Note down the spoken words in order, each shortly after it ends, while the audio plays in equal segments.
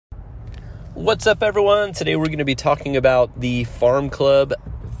What's up, everyone? Today we're going to be talking about the Farm Club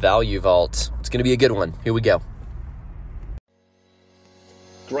Value Vault. It's going to be a good one. Here we go.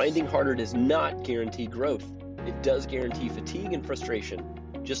 Grinding harder does not guarantee growth. It does guarantee fatigue and frustration,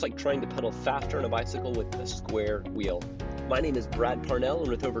 just like trying to pedal faster on a bicycle with a square wheel. My name is Brad Parnell, and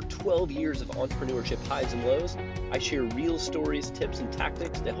with over 12 years of entrepreneurship highs and lows, I share real stories, tips, and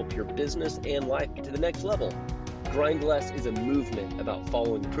tactics to help your business and life get to the next level. Grind Less is a movement about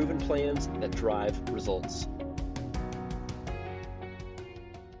following proven plans that drive results.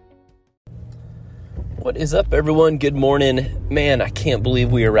 What is up, everyone? Good morning. Man, I can't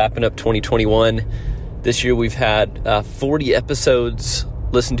believe we are wrapping up 2021. This year we've had 40 episodes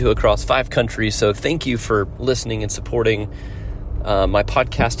listened to across 5 countries, so thank you for listening and supporting my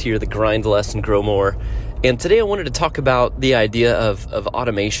podcast here, The Grind Less and Grow More. And today I wanted to talk about the idea of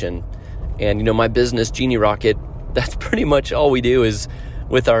automation. And, my business, Genie Rocket, that's pretty much all we do is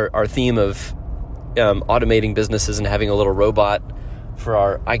with our theme of automating businesses and having a little robot for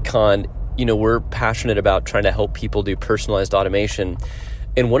our icon. We're passionate about trying to help people do personalized automation.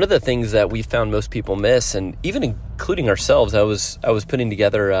 And one of the things that we found most people miss, and even including ourselves, I was putting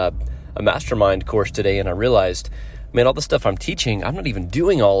together a mastermind course today, and I realized, man, all the stuff I'm teaching, I'm not even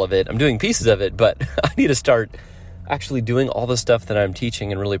doing all of it. I'm doing pieces of it, but I need to start actually doing all the stuff that I'm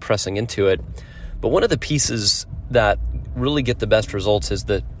teaching and really pressing into it. But one of the pieces that really get the best results is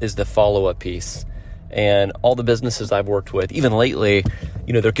the follow-up piece. And all the businesses I've worked with, even lately,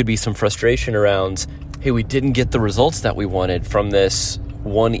 there could be some frustration around, hey, we didn't get the results that we wanted from this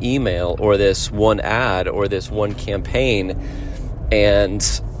one email or this one ad or this one campaign.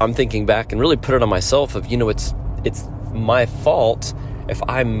 And I'm thinking back and really put it on myself of, it's my fault if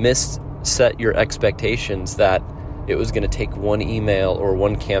I misset your expectations that it was going to take one email or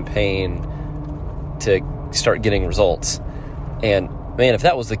one campaign to start getting results. And man, if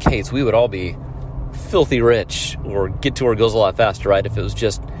that was the case, we would all be filthy rich or get to our goals a lot faster, right? If it was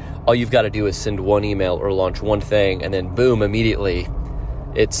just all you've got to do is send one email or launch one thing and then boom, immediately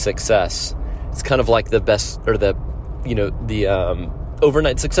it's success. It's kind of like the best or the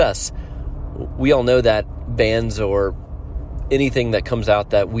overnight success. We all know that bands or anything that comes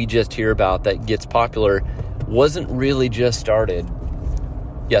out that we just hear about that gets popular wasn't really just started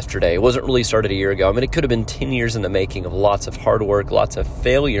yesterday. It wasn't really started a year ago. I mean, it could have been 10 years in the making of lots of hard work, lots of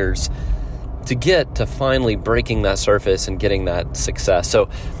failures to get to finally breaking that surface and getting that success. So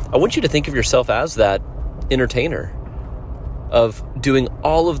I want you to think of yourself as that entertainer of doing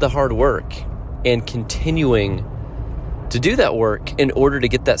all of the hard work and continuing to do that work in order to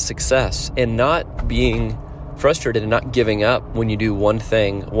get that success and not being frustrated and not giving up when you do one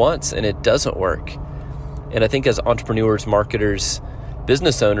thing once and it doesn't work. And I think as entrepreneurs, marketers,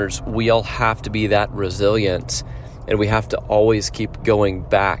 business owners, we all have to be that resilient, and we have to always keep going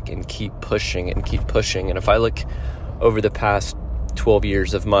back and keep pushing and keep pushing. And if I look over the past 12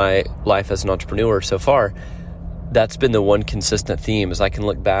 years of my life as an entrepreneur so far, that's been the one consistent theme, is I can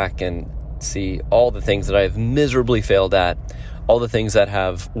look back and see all the things that I've miserably failed at, all the things that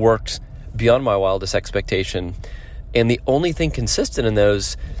have worked beyond my wildest expectation. And the only thing consistent in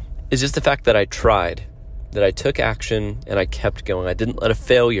those is just the fact that I tried, that I took action and I kept going. I didn't let a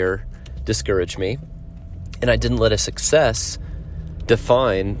failure discourage me, and I didn't let a success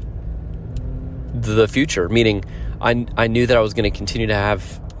define the future, meaning I knew that I was going to continue to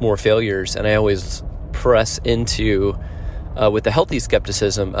have more failures, and I always press into with a healthy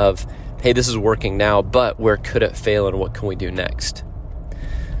skepticism of, hey, this is working now, but where could it fail and what can we do next?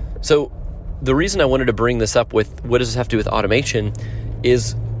 So the reason I wanted to bring this up with what does this have to do with automation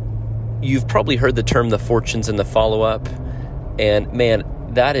is you've probably heard the term the fortunes in the follow-up, and man,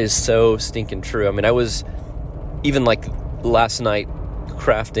 that is so stinking true. I mean, I was even like last night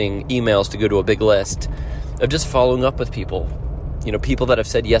crafting emails to go to a big list of just following up with people, people that have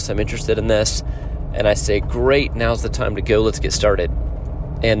said, yes, I'm interested in this. And I say, great, now's the time to go. Let's get started.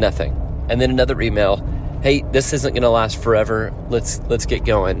 And nothing. And then another email. Hey, this isn't going to last forever. Let's get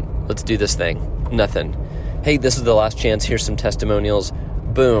going. Let's do this thing. Nothing. Hey, this is the last chance. Here's some testimonials.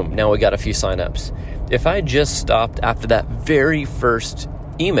 Boom. Now we got a few signups. If I just stopped after that very first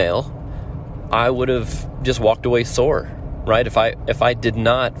email, I would have just walked away sore, right? If I did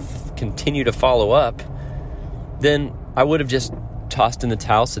not continue to follow up, then I would have just tossed in the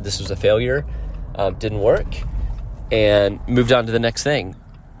towel, said this was a failure, didn't work, and moved on to the next thing.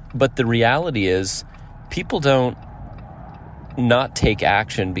 But the reality is, people don't not take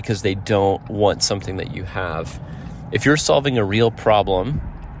action because they don't want something that you have. If you're solving a real problem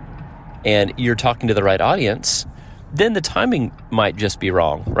and you're talking to the right audience, then the timing might just be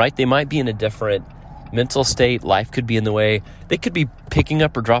wrong, right? They might be in a different mental state, life could be in the way. They could be picking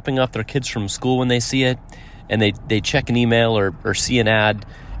up or dropping off their kids from school when they see it, and they check an email or see an ad,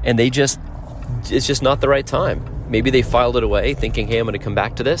 and it's just not the right time. Maybe they filed it away thinking, hey, I'm going to come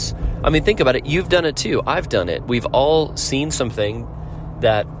back to this. I mean, think about it. You've done it too. I've done it. We've all seen something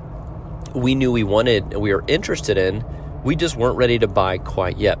that we knew we wanted and we were interested in. We just weren't ready to buy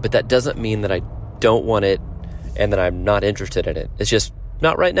quite yet. But that doesn't mean that I don't want it and that I'm not interested in it. It's just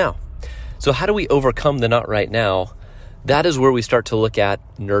not right now. So how do we overcome the not right now? That is where we start to look at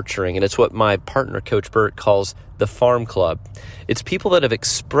nurturing. And it's what my partner, Coach Burt, calls the farm club. It's people that have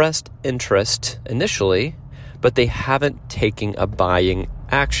expressed interest initially, but they haven't taken a buying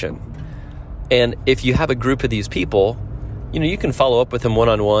action. And if you have a group of these people, you can follow up with them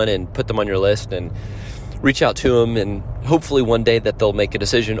one-on-one and put them on your list and reach out to them, and hopefully one day that they'll make a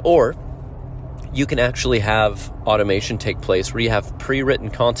decision. Or you can actually have automation take place where you have pre-written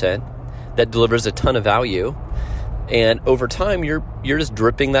content that delivers a ton of value, and over time you're just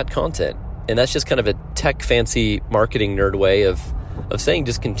dripping that content. And that's just kind of a tech fancy marketing nerd way of saying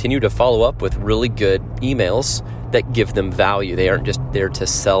just continue to follow up with really good emails that give them value. They aren't just there to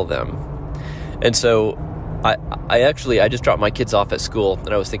sell them. And so I just dropped my kids off at school, and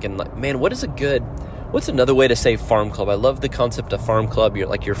I was thinking, like, man, what's another way to say farm club? I love the concept of farm club.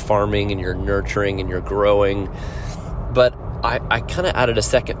 You're farming and you're nurturing and you're growing. But I kind of added a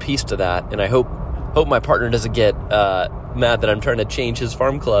second piece to that, and I hope my partner doesn't get mad that I'm trying to change his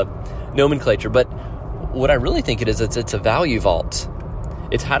farm club nomenclature. But what I really think it is, it's a value vault.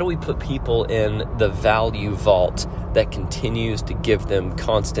 It's how do we put people in the value vault that continues to give them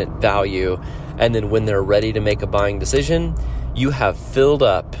constant value, and then when they're ready to make a buying decision, you have filled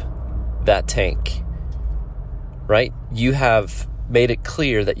up that tank, right? You have made it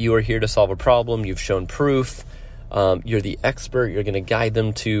clear that you are here to solve a problem. You've shown proof. You're the expert. You're going to guide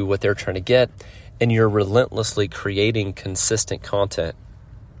them to what they're trying to get, and you're relentlessly creating consistent content.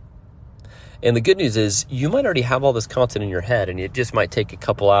 And the good news is you might already have all this content in your head, and it just might take a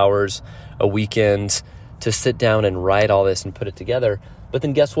couple hours, a weekend to sit down and write all this and put it together. But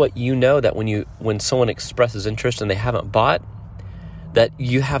then guess what? You know that when someone expresses interest and they haven't bought, that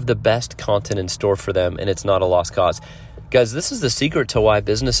you have the best content in store for them, and it's not a lost cause. Guys, this is the secret to why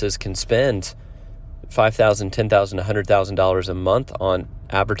businesses can spend $5,000, $10,000, $100,000 a month on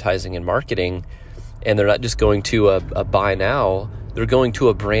advertising and marketing, and they're not just going to a buy now. They're going to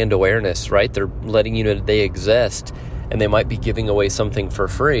a brand awareness, right? They're letting you know that they exist, and they might be giving away something for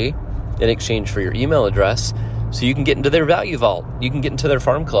free in exchange for your email address, so you can get into their value vault. You can get into their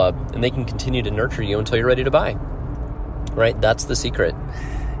farm club, and they can continue to nurture you until you're ready to buy, right? That's the secret.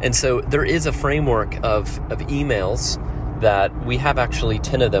 And so there is a framework of emails that we have, actually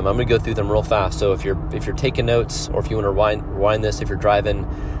 10 of them. I'm going to go through them real fast. So if you're taking notes, or if you want to rewind this, if you're driving,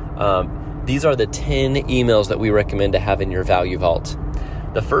 these are the 10 emails that we recommend to have in your value vault.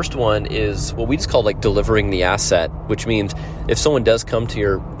 The first one is what we just call delivering the asset, which means if someone does come to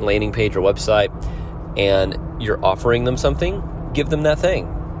your landing page or website and you're offering them something, give them that thing,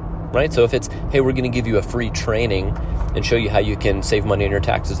 right? So if it's, hey, we're going to give you a free training and show you how you can save money on your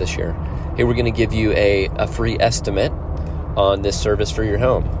taxes this year. Hey, we're going to give you a free estimate on this service for your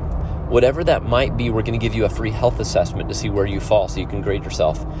home. Whatever that might be, we're going to give you a free health assessment to see where you fall so you can grade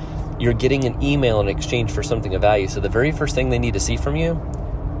yourself. You're getting an email in exchange for something of value. So the very first thing they need to see from you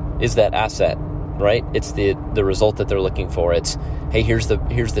is that asset, right? It's the result that they're looking for. It's, hey, here's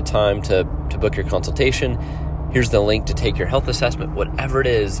the time to book your consultation. Here's the link to take your health assessment. Whatever it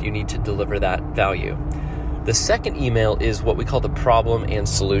is, you need to deliver that value. The second email is what we call the problem and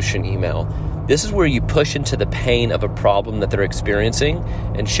solution email. This is where you push into the pain of a problem that they're experiencing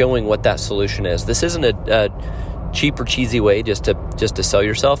and showing what that solution is. This isn't a cheap or cheesy way just to sell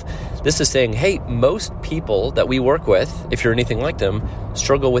yourself. This is saying, hey, most people that we work with, if you're anything like them,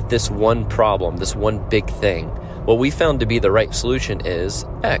 struggle with this one problem, this one big thing. What we found to be the right solution is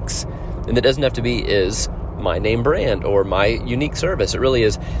X. And it doesn't have to be is my name brand or my unique service. It really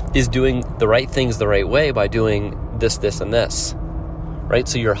is doing the right things the right way by doing this, and this, right?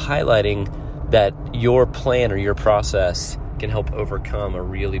 So you're highlighting that your plan or your process can help overcome a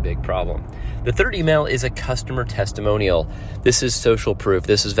really big problem. The third email is a customer testimonial. This is social proof.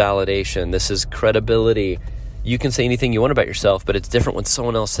 This is validation. This is credibility. You can say anything you want about yourself, but it's different when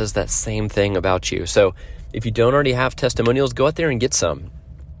someone else says that same thing about you. So if you don't already have testimonials, go out there and get some.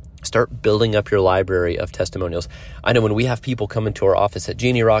 Start building up your library of testimonials. I know when we have people come into our office at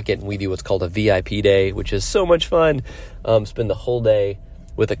Genie Rocket and we do what's called a VIP day, which is so much fun, spend the whole day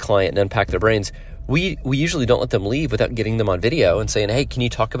with a client and unpack their brains. We usually don't let them leave without getting them on video and saying, hey, can you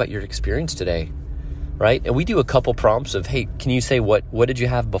talk about your experience today, right? And we do a couple prompts of, hey, can you say what did you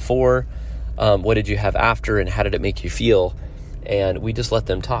have before? What did you have after, and how did it make you feel? And we just let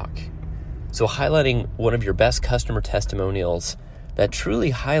them talk. So highlighting one of your best customer testimonials that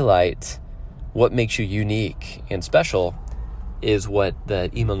truly highlight what makes you unique and special is what the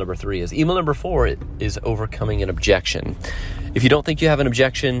email number 3 is. Email number 4 is overcoming an objection. If you don't think you have an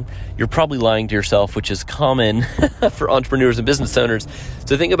objection, you're probably lying to yourself, which is common for entrepreneurs and business owners.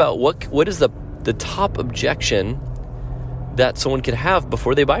 So think about what is the top objection that someone could have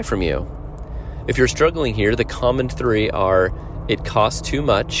before they buy from you. If you're struggling here, the common 3 are: it costs too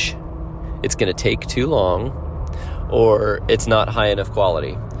much, it's going to take too long, or it's not high enough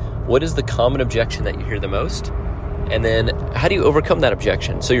quality. What is the common objection that you hear the most? And then how do you overcome that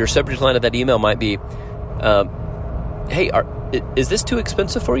objection? So your subject line of that email might be, hey, is this too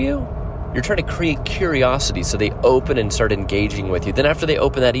expensive for you? You're trying to create curiosity so they open and start engaging with you. Then after they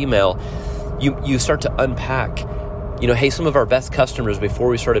open that email, you start to unpack, hey, some of our best customers before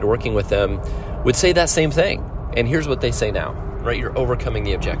we started working with them would say that same thing. And here's what they say now, right? You're overcoming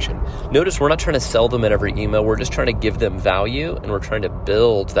the objection. Notice we're not trying to sell them in every email. We're just trying to give them value, and we're trying to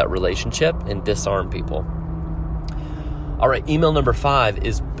build that relationship and disarm people. All right, email number 5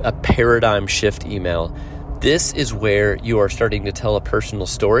 is a paradigm shift email. This is where you are starting to tell a personal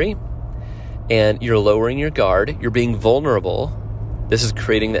story, and you're lowering your guard. You're being vulnerable. This is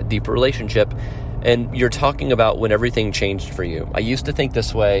creating that deeper relationship, and you're talking about when everything changed for you. I used to think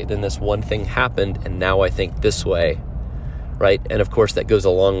this way, then this one thing happened, and now I think this way, right? And of course, that goes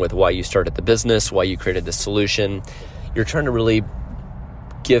along with why you started the business, why you created the solution. You're trying to really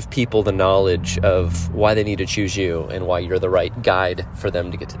give people the knowledge of why they need to choose you and why you're the right guide for them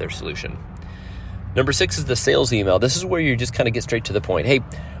to get to their solution. Number 6 is the sales email. This is where you just kind of get straight to the point. Hey,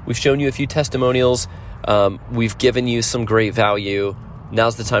 we've shown you a few testimonials. We've given you some great value.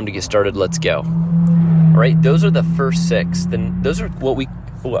 Now's the time to get started. Let's go. All right, those are the first 6. Then those are what we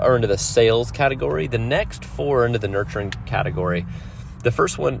are into the sales category. The next 4 are into the nurturing category. The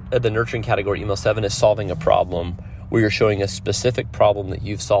first one, the nurturing category, email 7, is solving a problem, where you're showing a specific problem that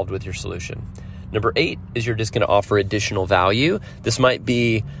you've solved with your solution. Number 8 is you're just going to offer additional value. This might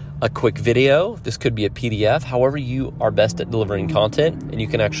be a quick video. This could be a PDF. However you are best at delivering content, and you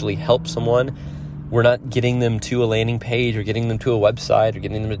can actually help someone. We're not getting them to a landing page or getting them to a website or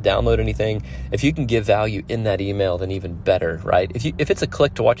getting them to download anything. If you can give value in that email, then even better, right? If it's a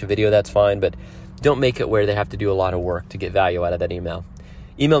click to watch a video, that's fine, but don't make it where they have to do a lot of work to get value out of that email.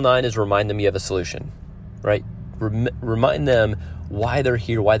 Email 9 is remind them you have a solution, right? Remind them why they're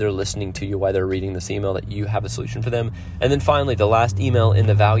here, why they're listening to you, why they're reading this email, that you have a solution for them. And then finally, the last email in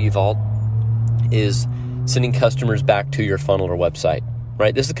the value vault is sending customers back to your funnel or website,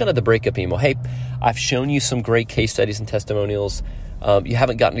 right? This is kind of the breakup email. Hey, I've shown you some great case studies and testimonials. You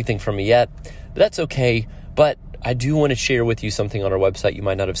haven't got anything from me yet, but that's okay. But I do want to share with you something on our website you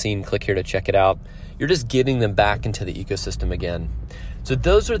might not have seen. Click here to check it out. You're just getting them back into the ecosystem again. So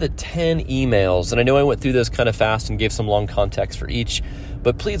those are the 10 emails. And I know I went through those kind of fast and gave some long context for each,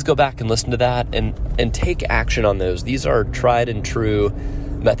 but please go back and listen to that and take action on those. These are tried and true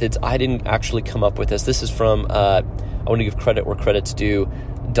methods. I didn't actually come up with this. This is from, I want to give credit where credit's due,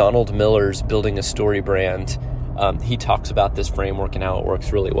 Donald Miller's Building a Story Brand. He talks about this framework and how it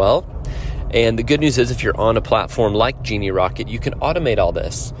works really well. And the good news is if you're on a platform like Genie Rocket, you can automate all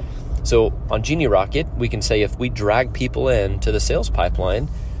this. So on Genie Rocket, we can say if we drag people into the sales pipeline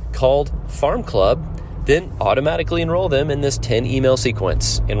called Farm Club, then automatically enroll them in this 10 email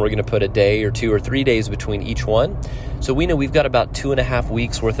sequence. And we're going to put a day or 2 or 3 days between each one. So we know we've got about 2.5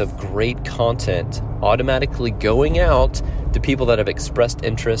 weeks worth of great content automatically going out to people that have expressed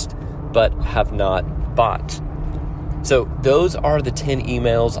interest but have not bought. So those are the 10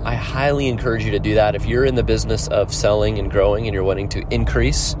 emails. I highly encourage you to do that. If you're in the business of selling and growing and you're wanting to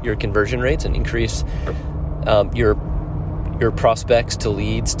increase your conversion rates and increase your prospects to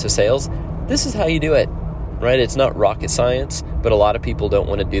leads to sales, this is how you do it, right? It's not rocket science, but a lot of people don't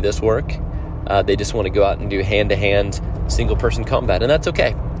want to do this work. They just want to go out and do hand-to-hand single-person combat, and that's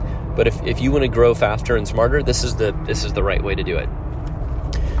okay. But if you want to grow faster and smarter, this is the right way to do it.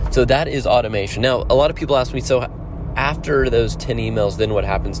 So that is automation. Now, a lot of people ask me, so after those 10 emails, then what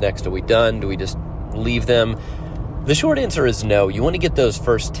happens next? Are we done? Do we just leave them? The short answer is no. You want to get those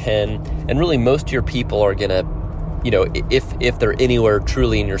first 10, and really most of your people are going to, if they're anywhere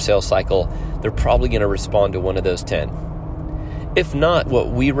truly in your sales cycle, they're probably going to respond to one of those 10. If not,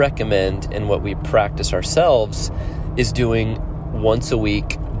 what we recommend and what we practice ourselves is doing once a week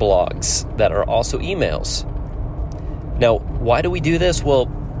blogs that are also emails. Now, why do we do this? Well,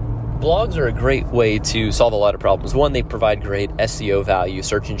 blogs are a great way to solve a lot of problems. One, they provide great SEO value,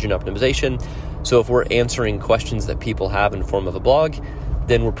 search engine optimization. So if we're answering questions that people have in the form of a blog,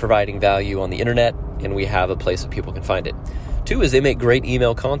 then we're providing value on the internet, and we have a place that people can find it. 2 is they make great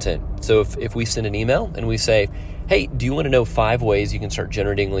email content. So if we send an email and we say, hey, do you want to know 5 ways you can start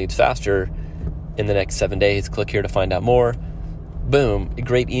generating leads faster in the next 7 days? Click here to find out more. Boom,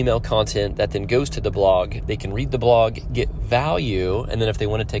 great email content that then goes to the blog. They can read the blog, get value, and then if they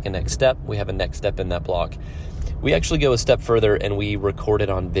want to take a next step, we have a next step in that blog. We actually go a step further and we record it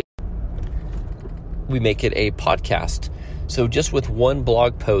on video. We make it a podcast. So just with one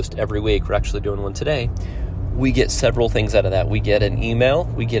blog post every week, we're actually doing one today, we get several things out of that. We get an email,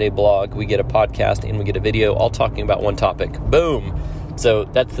 we get a blog, we get a podcast, and we get a video all talking about one topic. Boom. So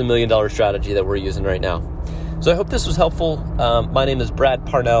that's the $1 million strategy that we're using right now. So I hope this was helpful. My name is Brad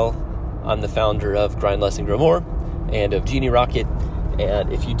Parnell. I'm the founder of Grind Less and Grow More and of Genie Rocket.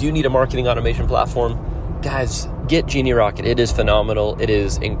 And if you do need a marketing automation platform, guys, get Genie Rocket. It is phenomenal. It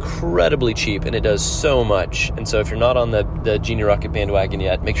is incredibly cheap and it does so much. And so if you're not on the Genie Rocket bandwagon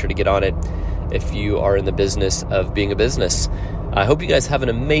yet, make sure to get on it if you are in the business of being a business. I hope you guys have an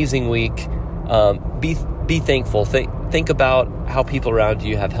amazing week. Be thankful. Think about how people around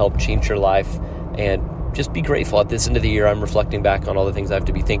you have helped change your life, and just be grateful. At this end of the year, I'm reflecting back on all the things I have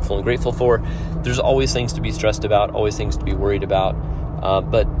to be thankful and grateful for. There's always things to be stressed about, always things to be worried about.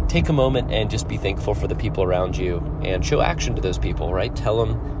 But take a moment and just be thankful for the people around you and show action to those people, right? Tell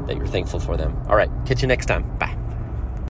them that you're thankful for them. All right, catch you next time. Bye.